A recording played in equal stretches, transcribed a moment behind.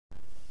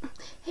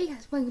Hey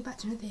guys, welcome back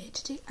to another video.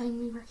 Today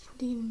I'm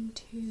reacting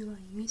to like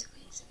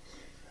musicals,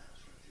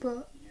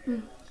 but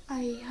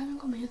I haven't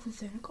got my other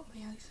phone. I've got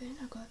my iPhone.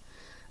 I've got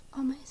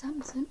on my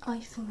Samsung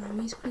iPhone my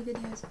musical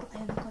videos, but I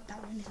haven't got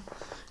that one now.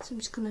 So I'm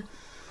just gonna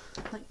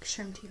like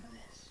show them to you like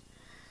this,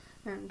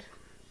 and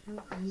I'm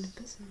going to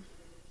put some.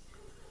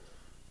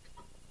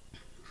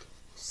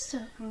 So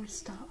I'm gonna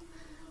start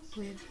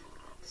with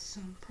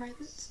some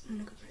privates, and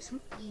I'm gonna go for some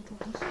old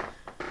ones.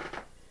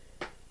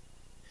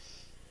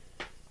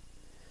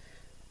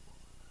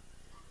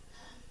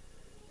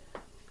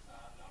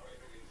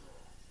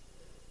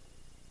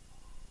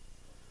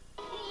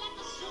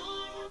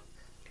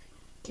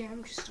 Okay,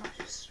 I'm just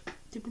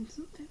doing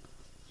something.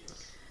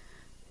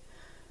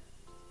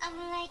 I'm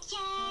like,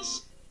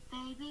 yes,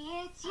 baby,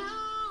 it's you.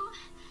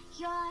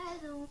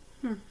 You're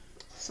the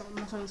So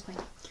my song's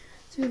playing.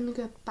 So we're gonna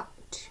go back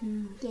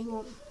to day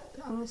one.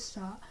 But I'm gonna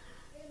start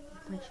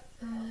with my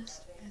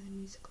first ever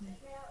musical.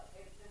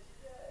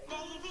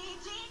 baby,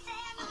 please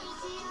have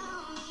mercy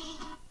on me.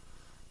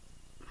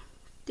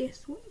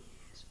 This one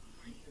is on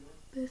my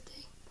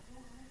birthday.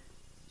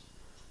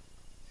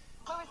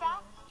 What was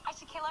that? I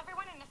should kill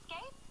everyone and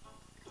escape?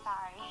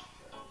 Sorry.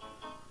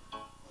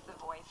 The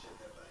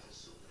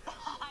voices.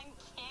 I'm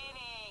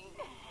kidding.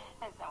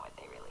 That's not what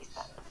they really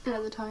said. And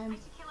at the time, I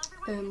should kill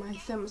everyone my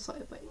phone was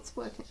like, but it's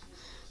working.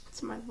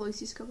 So my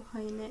voice used to go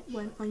behind it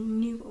when I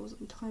knew I was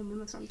on time with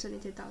my son, so I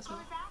did that as well. What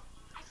was that?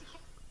 I should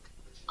kill...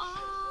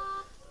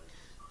 Oh,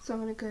 So I'm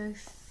gonna go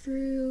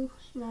through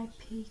and I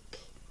pick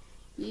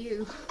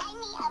you. light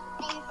me up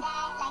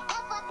inside like the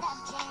 4th of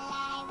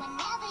July.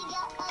 Whenever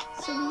you're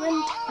up, So we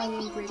went to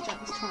Iron Bridge at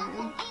this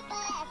time,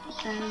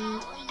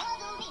 and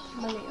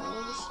my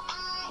nails,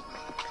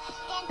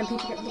 and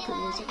people get look at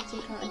me as I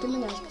can I did my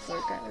nails before I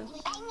go.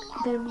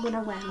 Then when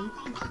I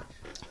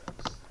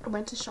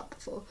went to shop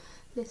before.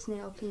 This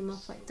nail came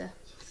off, like the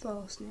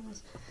false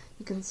nails.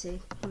 You can see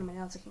one of my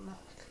nails came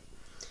off.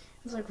 I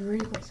was like really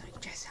weird. It's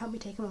like, Jess, help me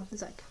take them off.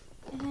 It's like,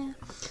 yeah.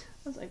 I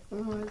was like,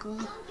 oh my god. don't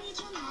be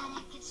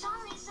dramatic. It's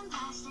only some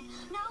plastic.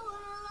 No,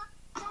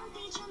 don't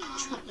be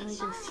dramatic. Let me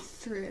go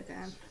through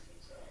again.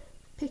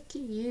 Pick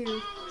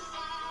you.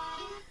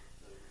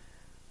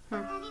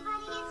 Everybody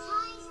gets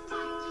high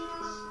sometimes, you know.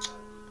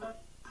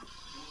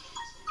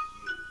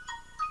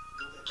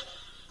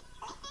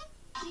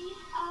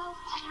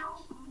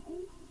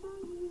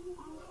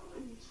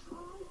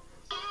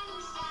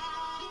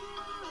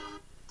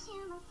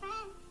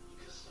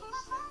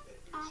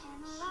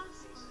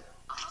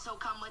 So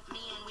come with me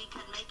and we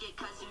could make it,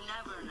 cause you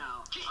never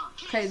know.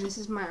 Okay, this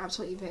is my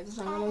absolutely favourite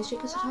song. I always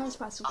check this out. It's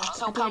possible.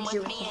 So I come did do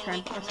with it me for and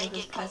we friend. can I make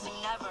this it, cause you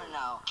never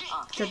know.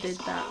 So I did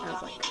that. I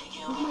was like,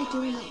 what am I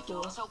doing that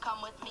for? So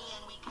come with me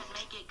and we can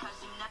make it,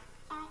 cause you never.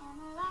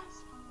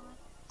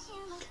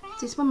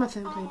 This one my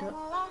phone played up.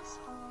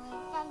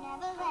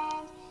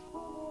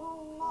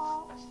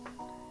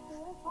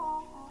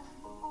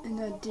 And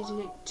I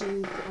didn't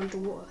do the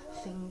underwater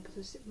thing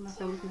because my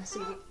phone was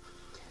messing up.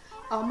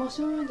 I'm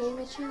also on a game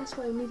actually, that's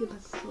why I'm moving back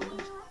and forward. What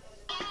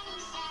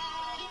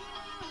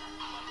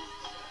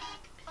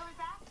was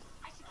that?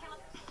 I should kill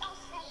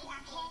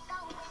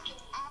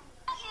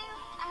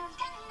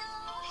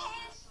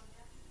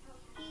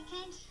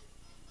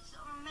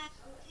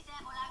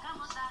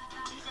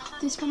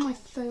This one my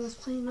phone was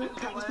playing up,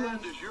 that was my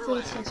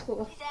first high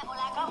school.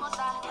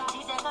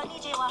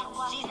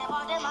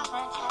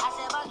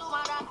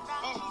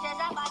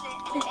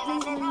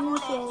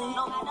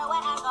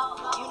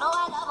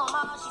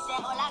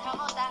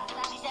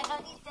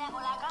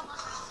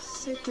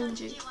 So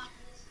cringy.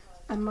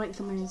 I might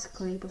film a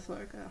musically before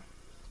I go.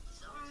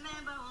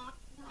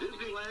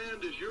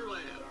 Disneyland is your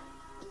land.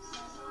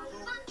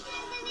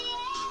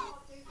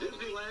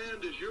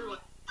 Disneyland is your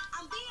land.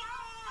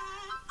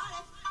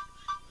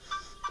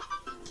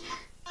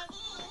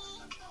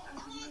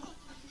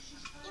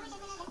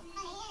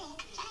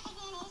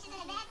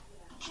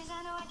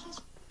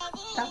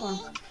 That one.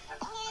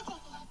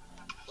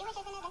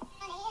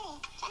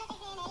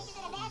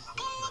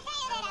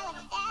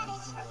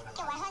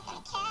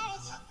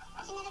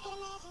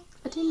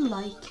 I didn't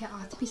like it, I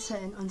have to be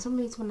certain. On some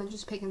reason when I'm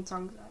just picking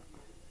songs up.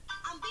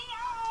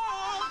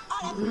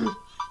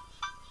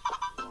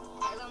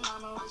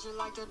 Would you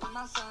like to be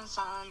my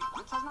sunshine?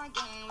 We touch my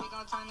game, we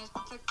gon' turn this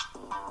to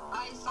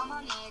ice on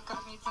my neck,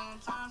 cost me 10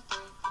 times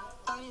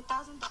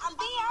 30,000. I'm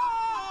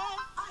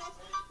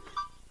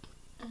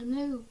I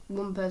know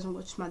one person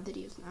watches my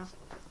videos now.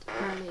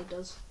 Apparently it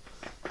does.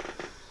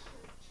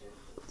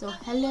 So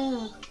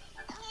hello.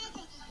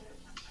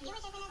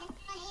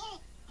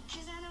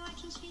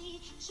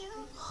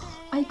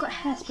 I got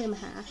hairspray in my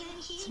hair,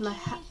 so my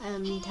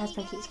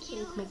hairspray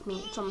keeps making me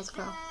itch on my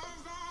scalp.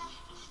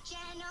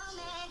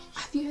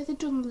 Have you ever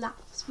done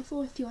laps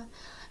before? If you have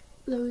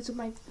loads of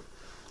my,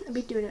 I've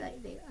been doing it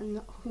lately, and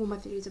all my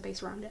videos are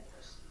based around it.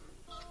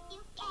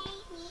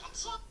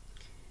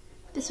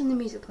 This one the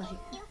music played.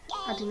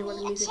 I didn't know what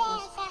the music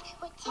was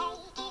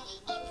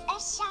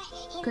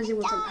because it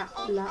wasn't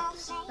at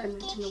laps and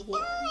went in the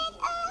water.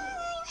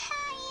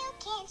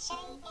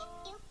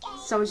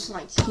 So I was just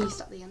like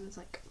peace at the end. It's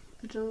like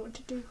I don't know what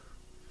to do.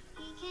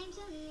 He came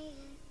to me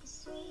with the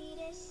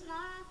sweetest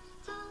smile,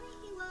 told me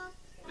he was.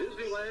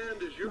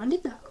 Disneyland is your I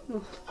did that.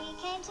 Oh. He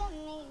came to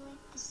me with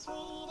the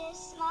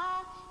sweetest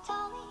smile,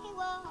 told me he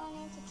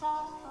wanted to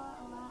talk for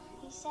a while.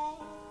 He said,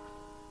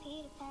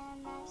 Peter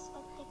Pan, that's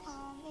what they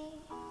call me.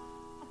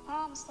 I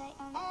promise that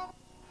you'll never.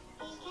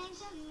 He came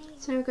to me.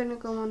 So we're gonna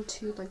go on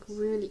to like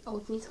really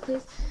old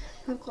musicals.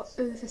 I've got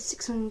over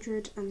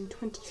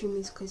 623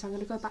 musicals. I'm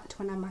gonna go back to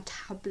when I had my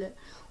tablet,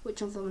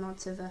 which of them not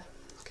so the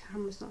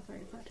camera's not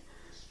very good.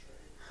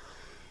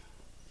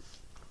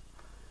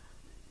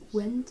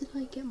 When did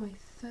I get my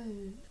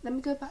phone? Let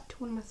me go back to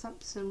one of my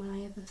Samsung when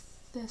I ever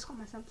first got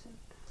my Samsung.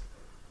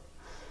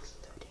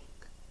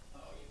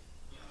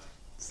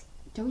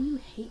 Don't you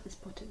hate this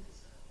button?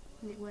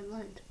 And it won't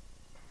load.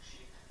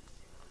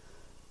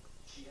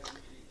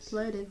 It's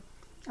loading.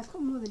 I've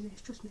got more than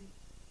this, trust me.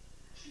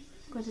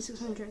 Going to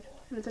 600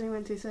 and it only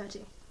went through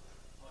 30.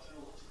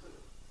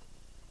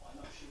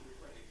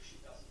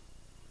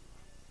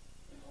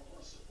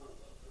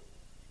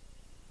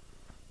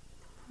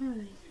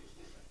 Really?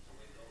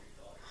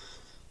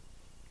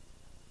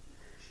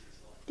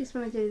 Just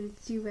when I did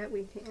the duet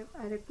with him,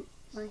 I did,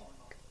 like,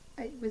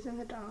 it was in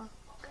the dark.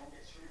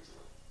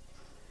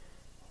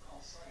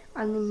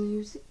 And the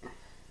music.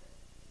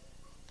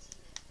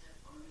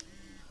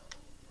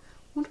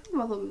 Wonder why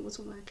my volume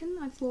wasn't working.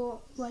 I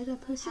thought, why did I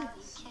post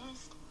this?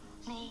 Kissed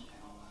me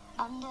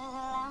under the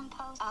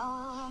lamppost. I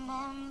will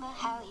remember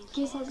how you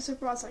He's like so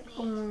bright. I was like,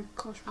 oh my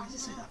gosh, why is it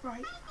so that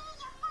bright?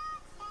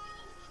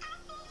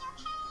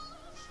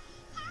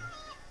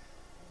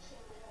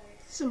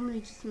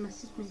 Somebody just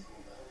messaged me.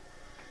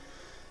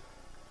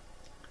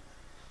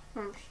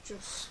 I'm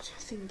just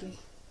thingy.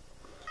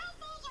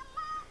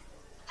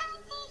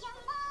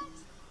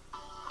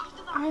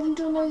 I haven't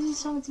done those these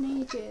songs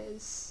in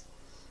ages.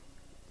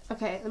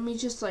 Okay, let me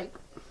just like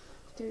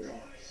do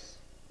this.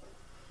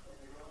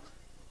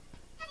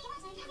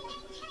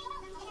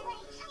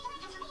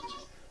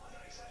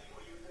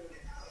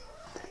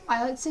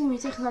 I like singing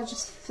music because I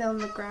just film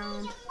the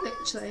ground,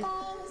 literally.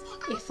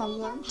 If I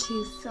want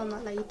to film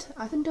that later.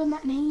 I haven't done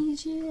that in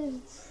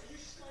ages.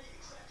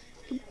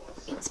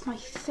 It's my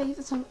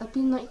favourite song. I've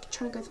been like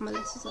trying to go through my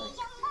list. It's like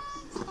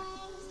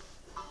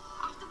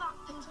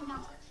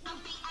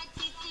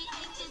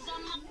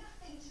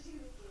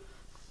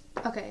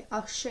okay,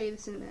 I'll show you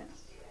this in a minute.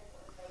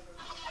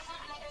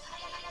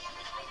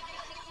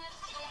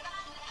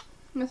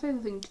 My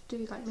favourite thing to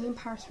do, like me and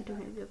Paris were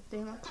doing it the other day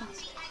in my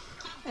class.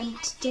 And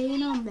today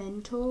in our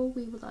mentor,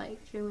 we were like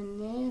doing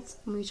this,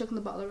 and we were chucking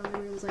the bottle around the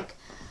room. It was like,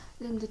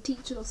 then the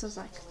teacher also was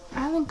like, I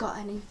haven't got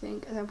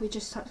anything, and then we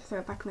just started to throw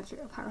it back and we threw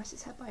it at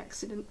Paris' head by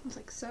accident. I was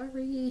like,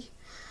 sorry.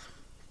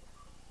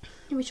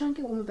 And we try and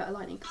get one with better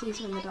lighting because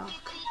these are in the dark.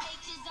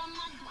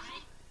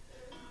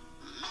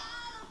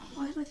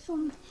 Why did I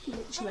film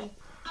literally?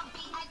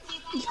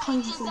 You can't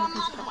even see my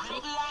post about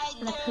it.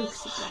 And I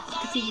posted that. You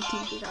can see the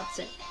TV, that's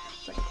it.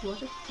 It's like,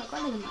 what? I've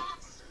got nothing.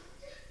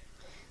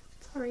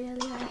 Sorry, Ellie,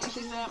 I had to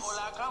do this.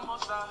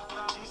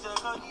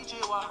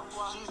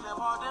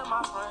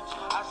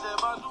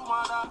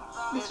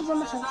 This was on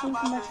my Samsung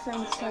from my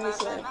friend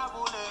Fraser.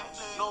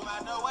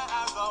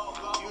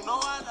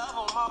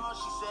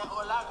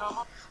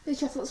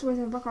 Literally, I thought someone was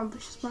in the background, but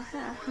it's just my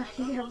hair. I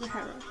hate having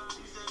hair on.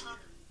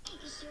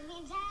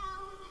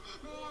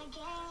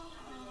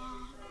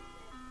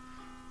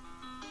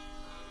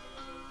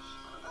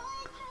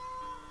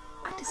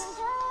 I just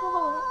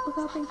thought, look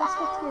how big that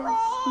spot is.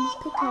 I'm just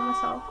picking on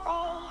myself.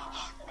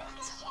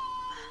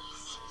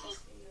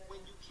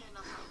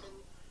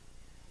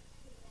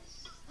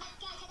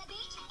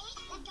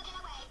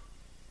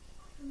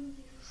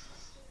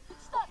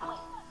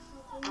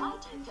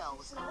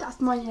 That's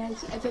my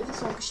favourite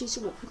song because she used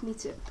to walk with me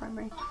to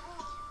primary.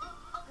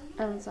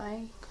 And I was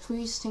like, because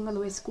we used to sing on the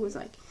way to school, it was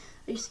like,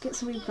 I used to get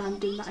somebody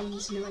random that I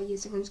used to know I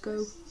used to and just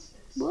go,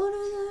 what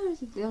are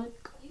those? And they're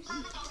like,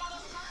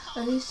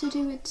 I used to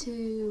do it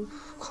to,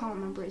 can't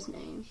remember his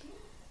name.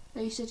 I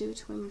used to do it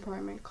to him in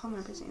primary, can't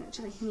remember his name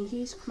actually, and he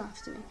used to come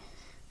after me.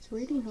 It's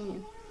really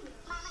annoying.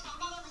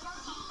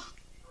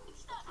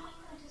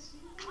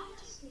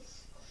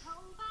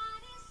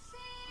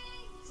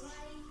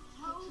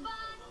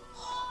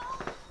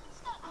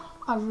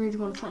 I really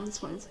want to find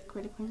this one, it's like a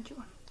really cringy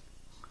one.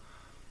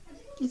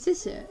 Is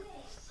this it?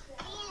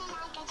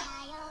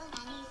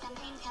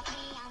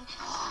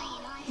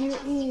 Here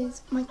it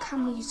is. My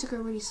camera used to go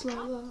really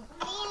slow though.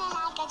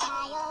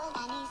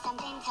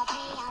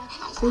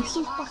 This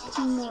was back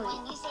in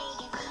like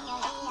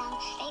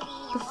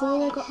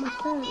before I got my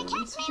phone. This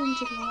was in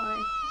July.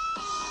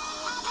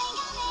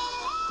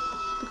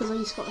 Because I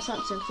used to got a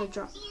Samsung because I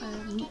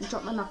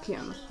dropped my Nokia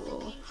on the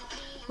floor.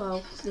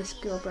 Well, this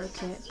girl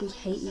broke it. We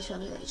hate each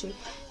other literally.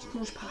 She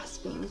pushed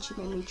past me and she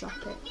made me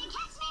drop it.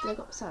 Then I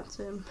got the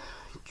Samsung,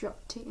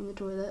 dropped it in the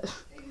toilet.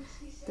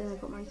 Then I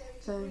got my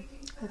phone.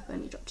 I've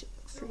only dropped it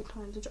 3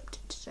 times. I dropped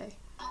it today.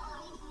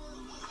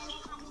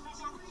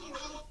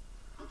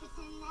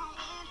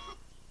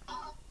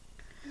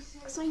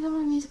 It's not even on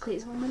my musical,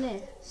 it's on my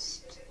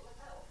list.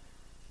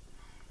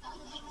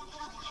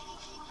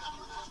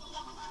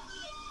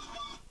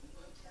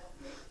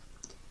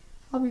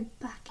 I'll be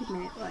back in a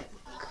minute. Like,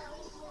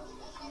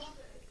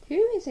 who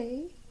is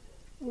he?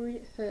 Or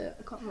her?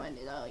 I can't find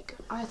it. Like,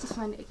 I have to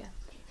find it again.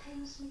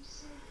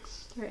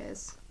 Here it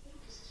is.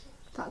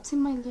 That's in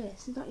my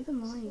list. It's not even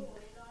mine.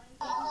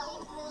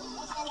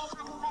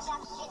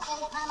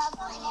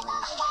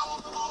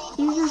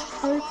 Whose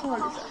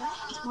profile is that?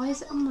 Why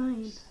is it on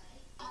mine?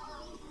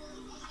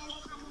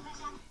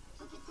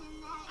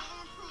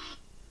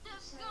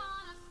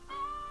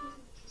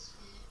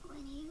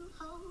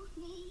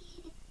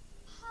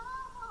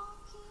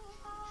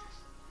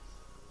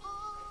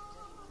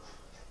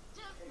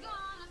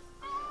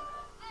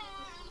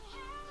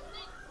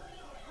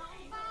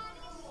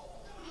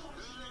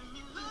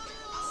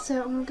 So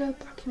I'm gonna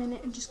go back a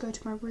minute and just go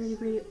to my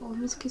really old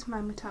music is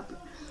my tablet.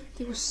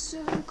 They were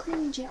so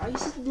cringy. I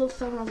used to love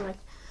them. I was like,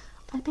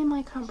 I'd made my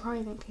account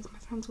private in case my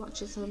friends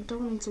watch it, so I don't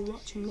want them to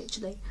watch them.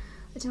 Literally,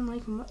 I didn't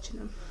like them watching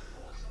them.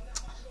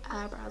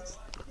 Eyebrows.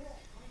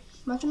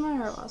 Imagine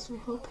my eyebrows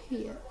were up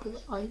here,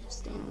 but I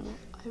just didn't know.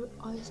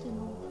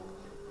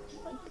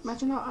 Like,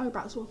 imagine our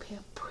eyebrows were up here.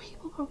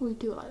 People probably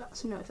do it like that.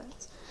 So no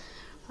offense.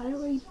 I don't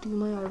really do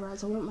my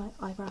eyebrows. I want my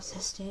eyebrows to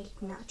stay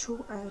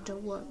natural. I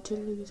don't want to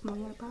lose my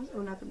eyebrows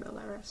or never real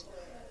eyebrows.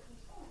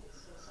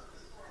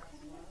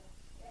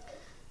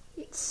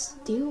 It's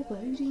still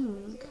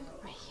loading.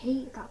 I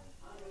hate that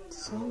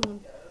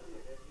song.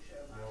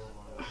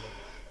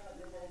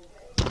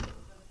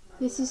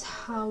 This is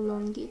how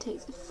long it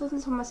takes. If it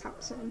wasn't on my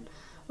Samsung,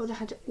 I would have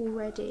had it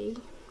already.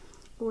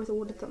 Or I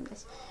would have done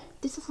this.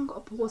 This hasn't got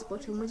a pause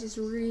button, which is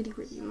really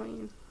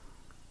annoying.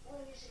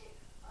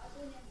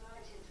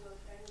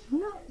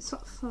 No, it's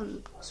not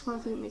fun. It's one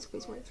thing that makes me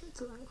wait for it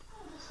to load.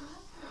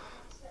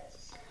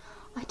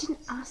 I didn't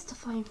ask to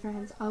find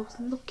friends. I was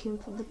looking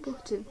for the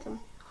button thing.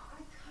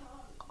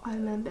 I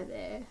remember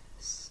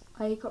this.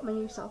 I got my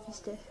new selfie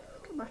stick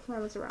back when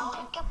I was around. Oh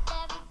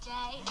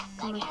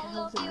my god, it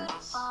was a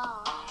mess.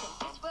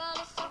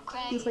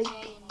 It was like,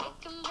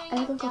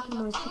 every fucking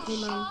noise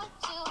came out.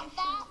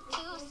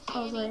 I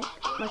was like,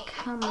 my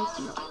camera's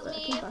not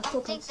working, but I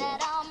still posted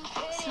it.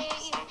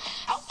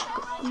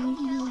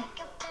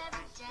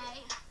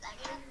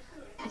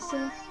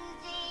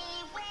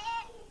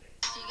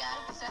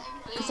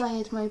 Because I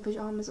had my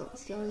pyjamas on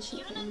still and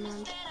she came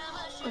around.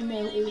 And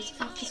no, it was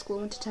after school, I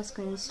went to Tesco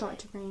and it started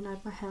to rain. I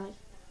had my hair like,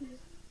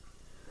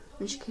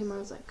 when she came, I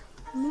was like,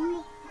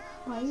 no,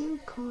 why are you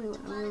calling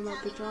when I'm wearing my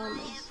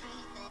pyjamas?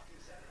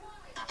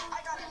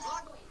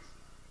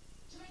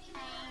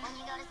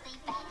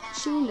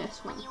 She in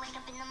this one.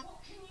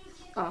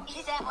 Oh,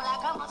 sorry.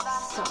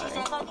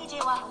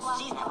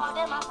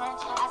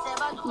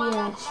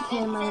 Yeah, she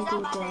came around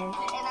all day.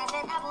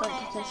 Like,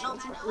 the Tesco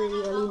was like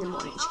really early in the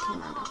morning, she came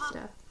around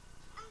after.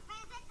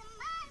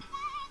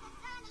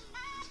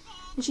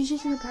 And she's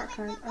just in the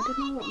background. I don't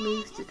know what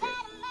moves to do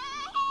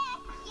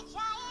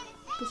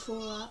before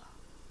that.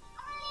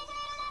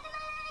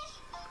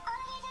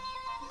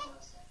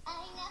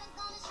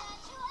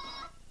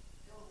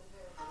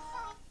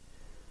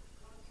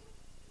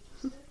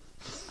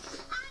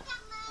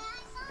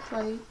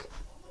 Like,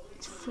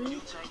 it's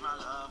free.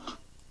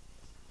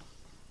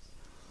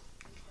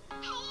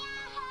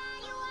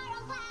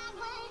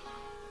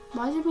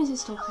 Why did music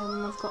stop playing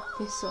when I've got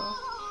this on?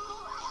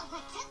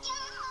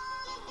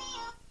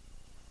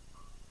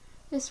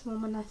 This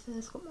one, when I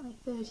first got my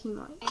 30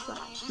 mics, like,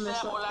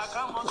 most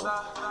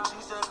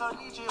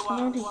I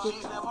already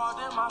did that.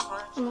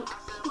 And like,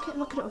 people kept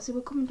looking at us, they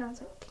were coming down, I was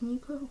like, can you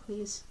go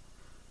please?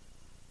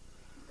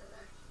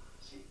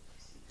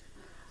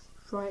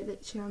 Right,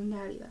 literally, I'm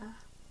nearly there.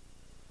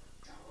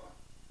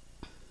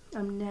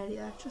 I'm nearly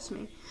there, trust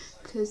me.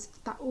 Because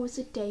that was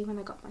the day when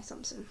I got my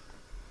Samsung.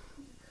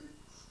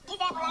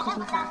 Because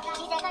my hair,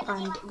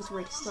 and it was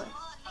really slow.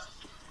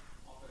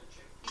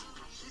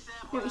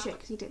 Let me show you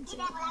because you didn't see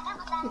it.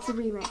 It's a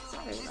remix, I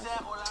really like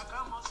it.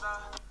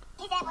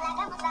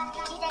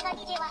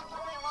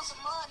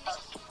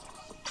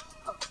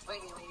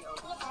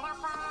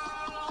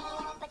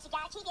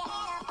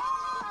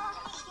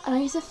 And I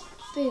used to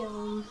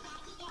film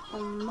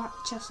on Matt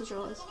Chester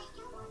Drawers.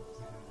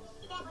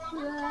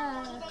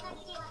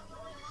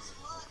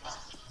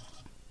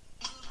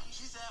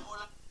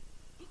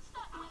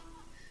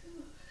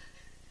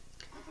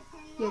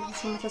 Yeah,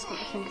 this one I just got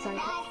the thing because I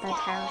got bad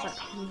hair. I was like,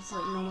 this is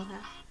like normal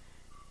hair.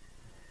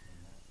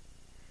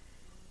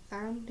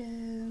 Found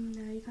him,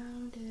 now you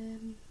found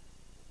him.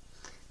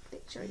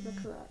 Literally, look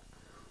at that.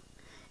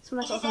 It's when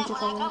I got 100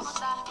 followers.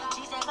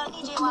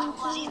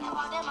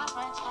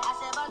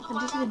 I'm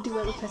just gonna do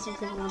it with person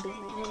because I'm gonna be like,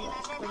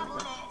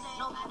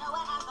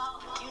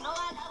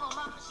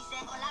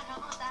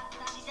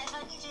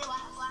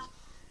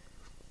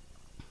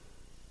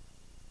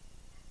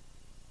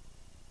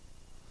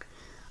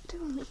 I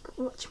don't like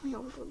watch my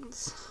old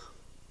ones.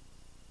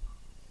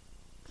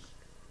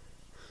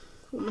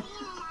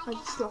 I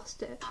just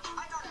lost it.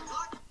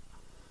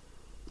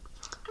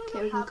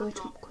 Okay, we can go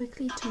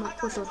quickly to my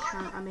other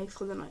account I made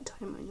for the night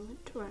time when I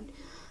went around.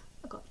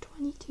 I got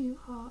 22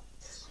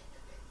 hearts.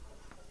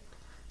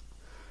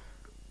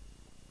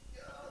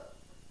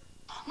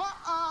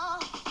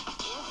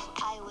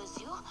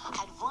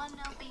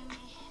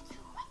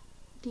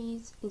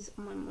 is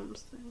on my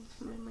mum's thing,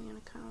 my main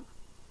account.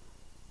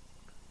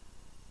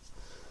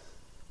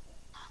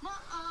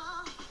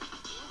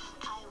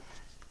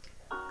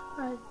 I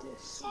had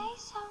this.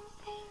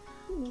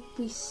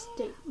 We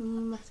stayed, me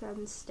and my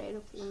friends stayed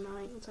up all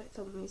night and was like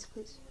filming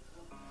musicals.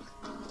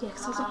 Yeah,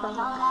 because I was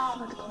about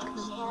 5 o'clock in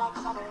the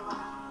morning.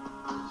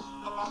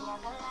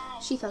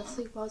 She fell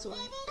asleep while I was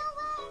awake.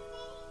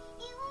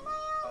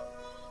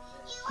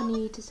 I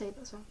need to say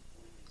that song.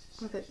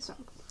 My favourite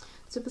song.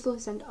 So before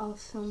this end, I'll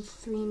film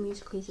 3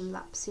 musicals in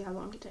laps, see how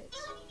long it takes.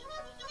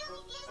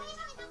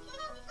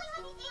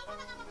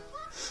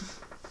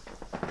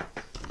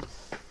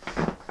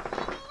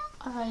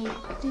 I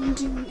didn't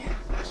do it. I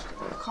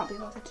can't be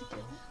bothered to do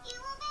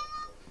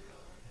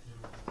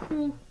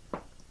it.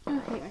 I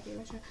hate my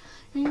favourite show.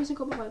 Anyways, I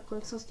got my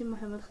whiteboard, so I was doing my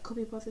homework. I could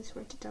be bothered to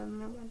write it down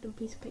on a random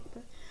piece of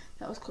paper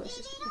that was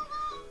closest to me.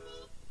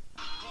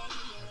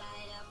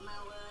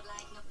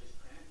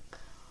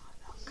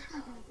 That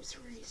camera was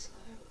really slow.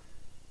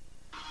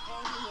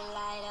 You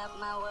light up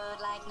my world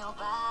like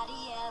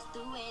nobody else.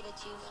 The way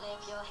that you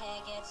flip your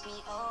hair gets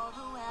me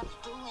overwhelmed.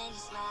 But when you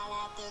smile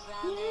at the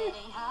ground, it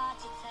ain't hard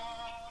to tell.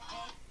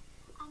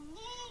 I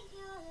need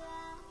your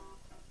love.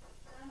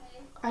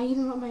 I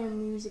even got my own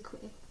music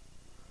with it.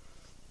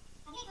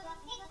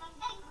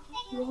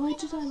 Why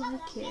did I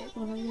like it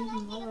when I didn't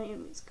even like my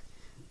own music?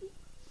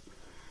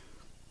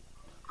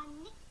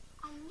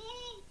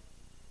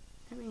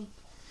 I mean,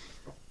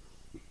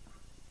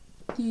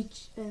 you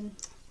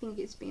think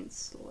it's being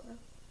slow.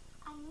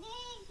 I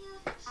need you.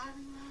 I've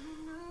been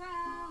running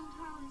around,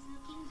 always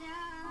looking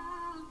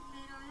down.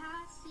 Little I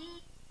see.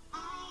 I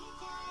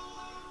die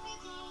every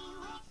day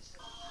with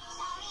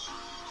sorry.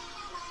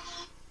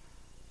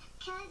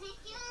 'Cause if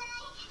you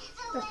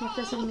like, That's my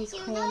first ever music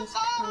play on this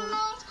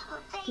account.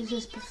 This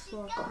was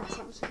before I got my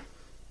Samsung.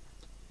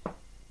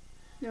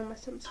 No, my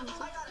Samsung was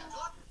like, I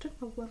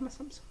don't know where my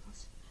Samsung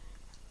was.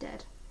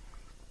 Dead.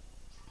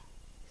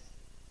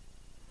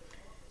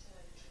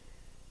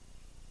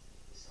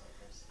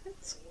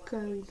 Let's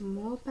go even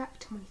more back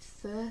to my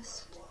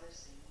first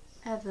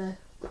ever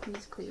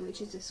musical,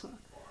 which is this one.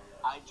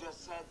 I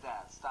just said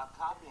that. Stop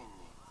copying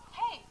me.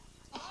 Hey,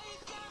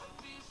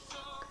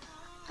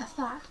 A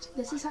fact,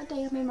 this is that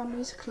day I made my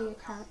Musical.ly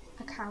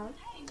account.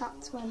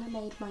 That's when I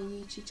made my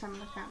YouTube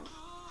channel account.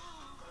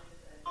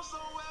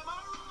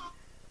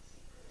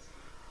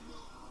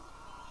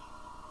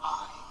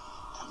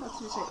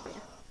 That's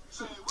Zophia.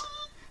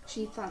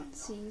 She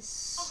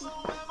fancies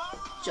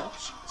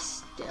Josh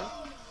still.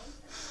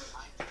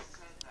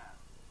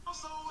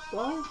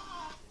 What?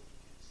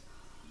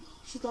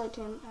 She liked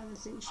him and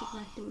since she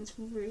liked him, it's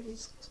really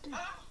disgusting. I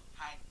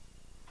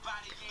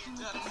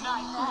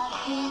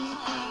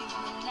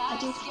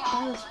did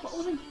embarrassed. What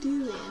was I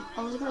doing? I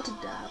was about to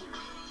dab.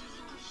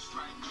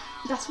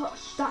 That's what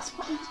I was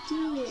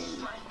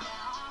doing.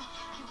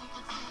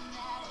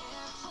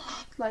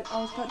 Like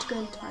I was about to go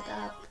into my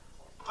dab.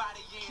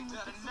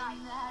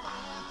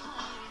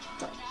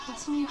 Like,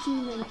 that's not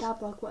even a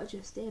dab like what I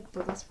just did,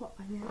 but that's what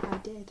I know I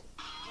did.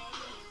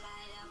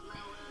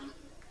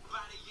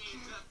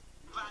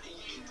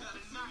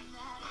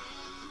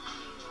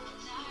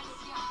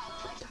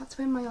 That's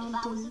when my arm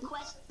didn't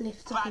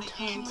lift up in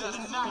time, so it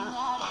was like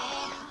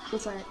that. It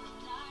was like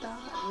that.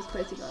 It was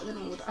closer like than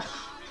all that.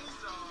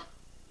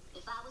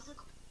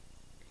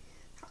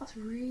 That was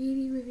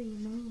really, really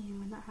annoying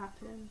when that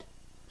happened.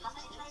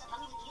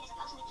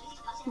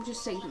 I'm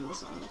just saving the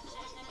song.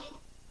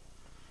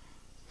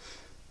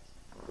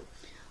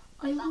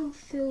 I will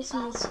fill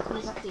some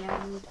musicals at the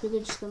end. We're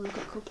just going to look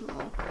at a couple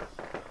more.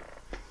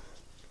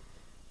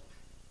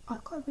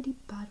 I've got a really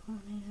bad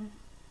one here.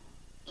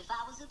 If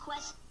I was a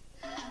question.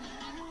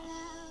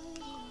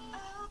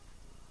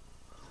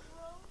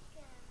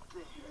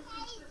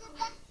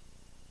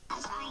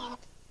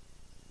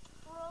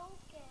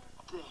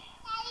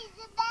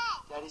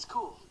 Daddy's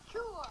cool.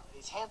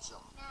 He's handsome.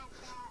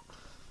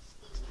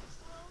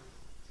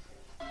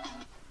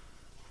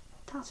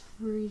 That's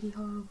really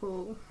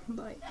horrible.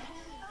 Like,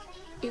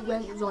 it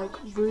went like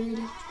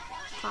really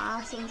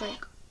fast. I was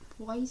like,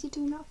 why is he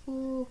doing that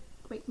for?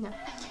 Wait, no.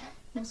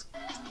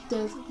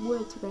 The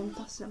words were going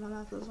faster than my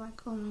mouth. I was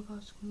like, oh my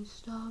gosh, can you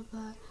stop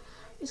that?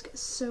 I just get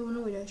so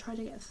annoyed. I tried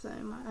to get a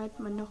phone. I had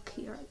my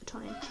Nokia at the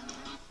time.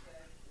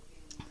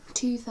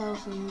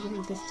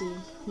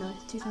 2015. No,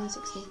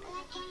 2016.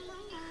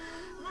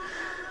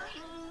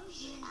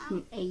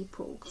 In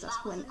April, because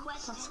that's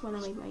when I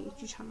made my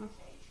YouTube channel.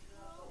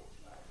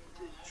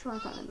 Try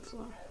and find it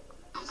before.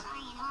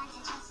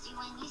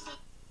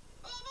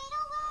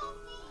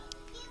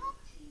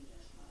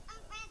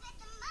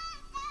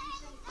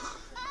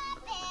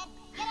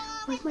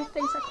 Where's my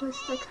face that close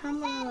to the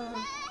camera?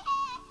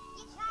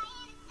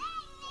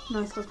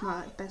 No, it was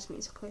my best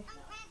musically.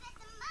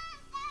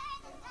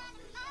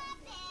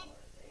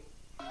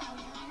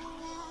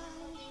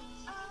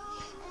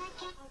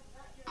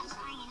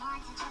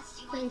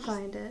 Let me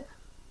find it.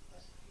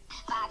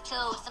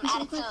 Some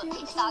attitude.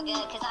 It's all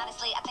good, cause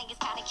honestly, I think it's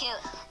kinda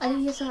cute. I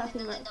think it's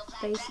something like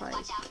face like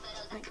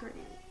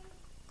really,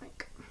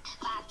 like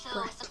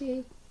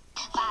bratty.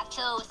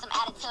 5'2" with some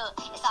attitude.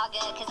 It's all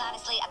good, cause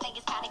honestly, I think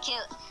it's kinda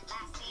cute.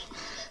 Last scene,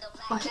 the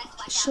black dress,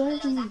 watch out Should I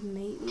for those even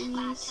make these?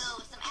 5'2"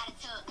 with some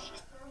attitude.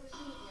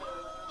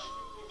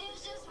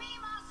 It's just me,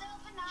 myself,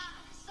 and I.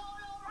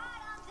 Solo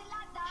ride until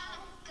I die.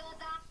 Cause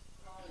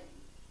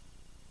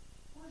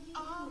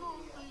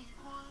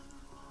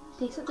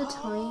This at the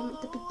time,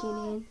 at the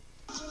beginning,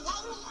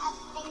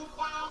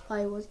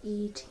 I was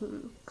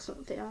eating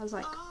something. I was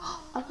like, oh,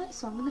 I like this,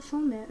 so I'm gonna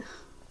film it.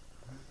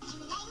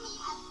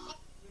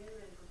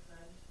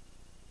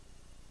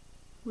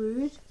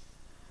 Rude.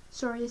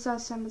 Sorry, this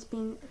Sam has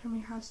been from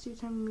your house due to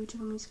time removed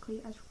from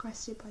Musically as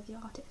requested by the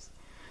artist.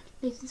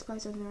 Nathan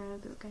Spice over the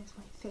road, but against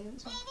my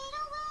favourite song.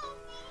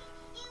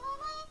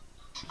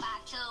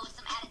 5'2" with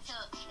some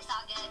attitude. It's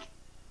all good.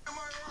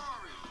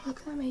 Look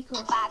at that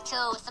makeup.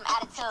 5'2" with some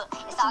attitude.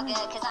 It's all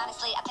good, cause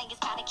honestly, I think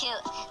it's kinda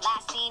cute.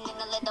 Last scene in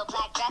the little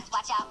black dress.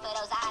 Watch out for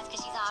those eyes,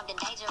 cause she's armed and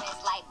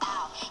dangerous. Like,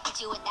 bow, hit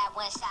you with that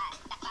one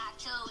shot. That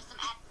 5'2" with some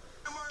attitude.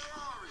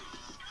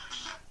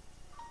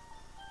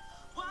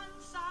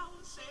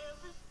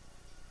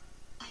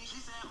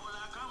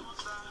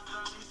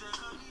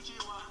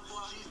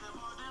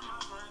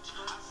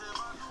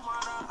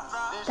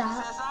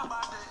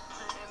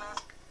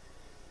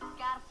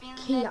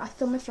 Here, I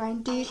filmed my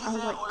friend dude, I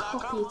like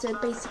copied, so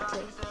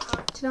basically,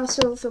 to now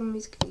still film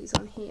music videos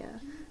on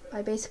here,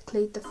 I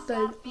basically, the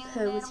phone of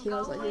her was here, I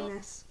was like doing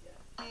this.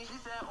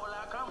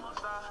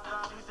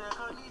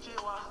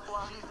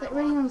 Like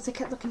really long, I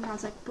kept looking down, I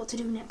was like, what to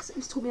do next?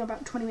 It took me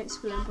about 20 minutes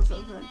to film before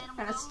and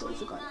I still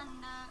forgot it.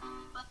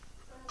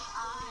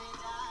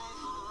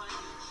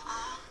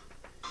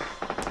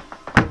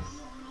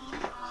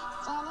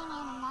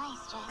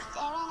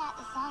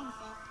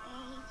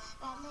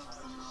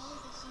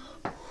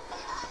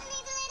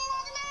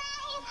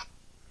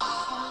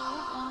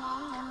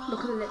 Look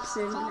at the lips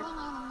in it.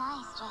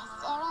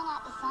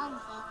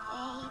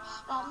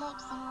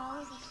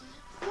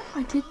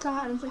 I did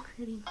that and I was like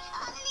really.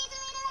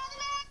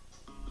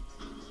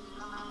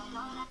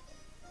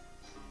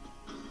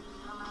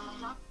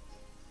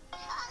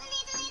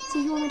 So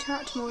if you want me to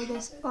react to more of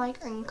this,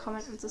 like and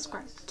comment and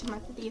subscribe to my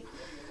video.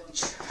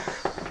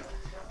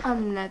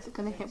 I'm never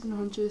gonna hit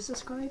 100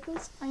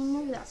 subscribers. I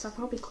know that, so I'll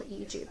probably quit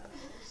YouTube.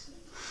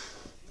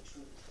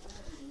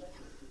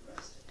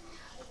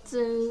 So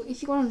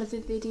if you want another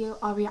video,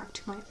 I'll react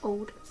to my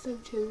old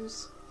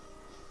photos.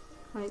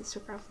 My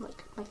Instagram,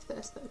 like my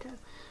first photo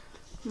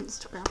on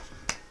Instagram.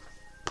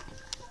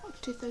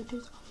 Two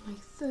photos on my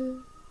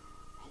phone.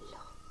 Hello.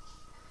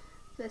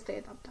 First day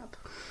of dab.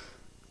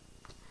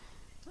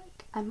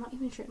 Like I'm not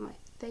even showing my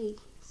face,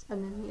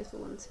 and then the other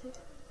ones here.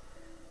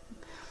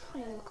 I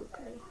look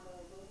okay.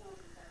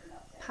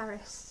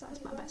 Paris,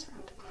 that's my best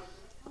friend.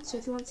 So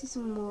if you want to see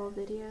some more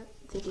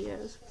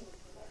videos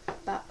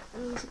about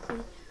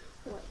Musically,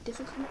 or like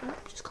different content,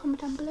 just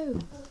comment down below,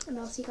 and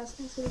I'll see you guys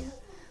next video.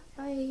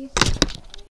 Bye.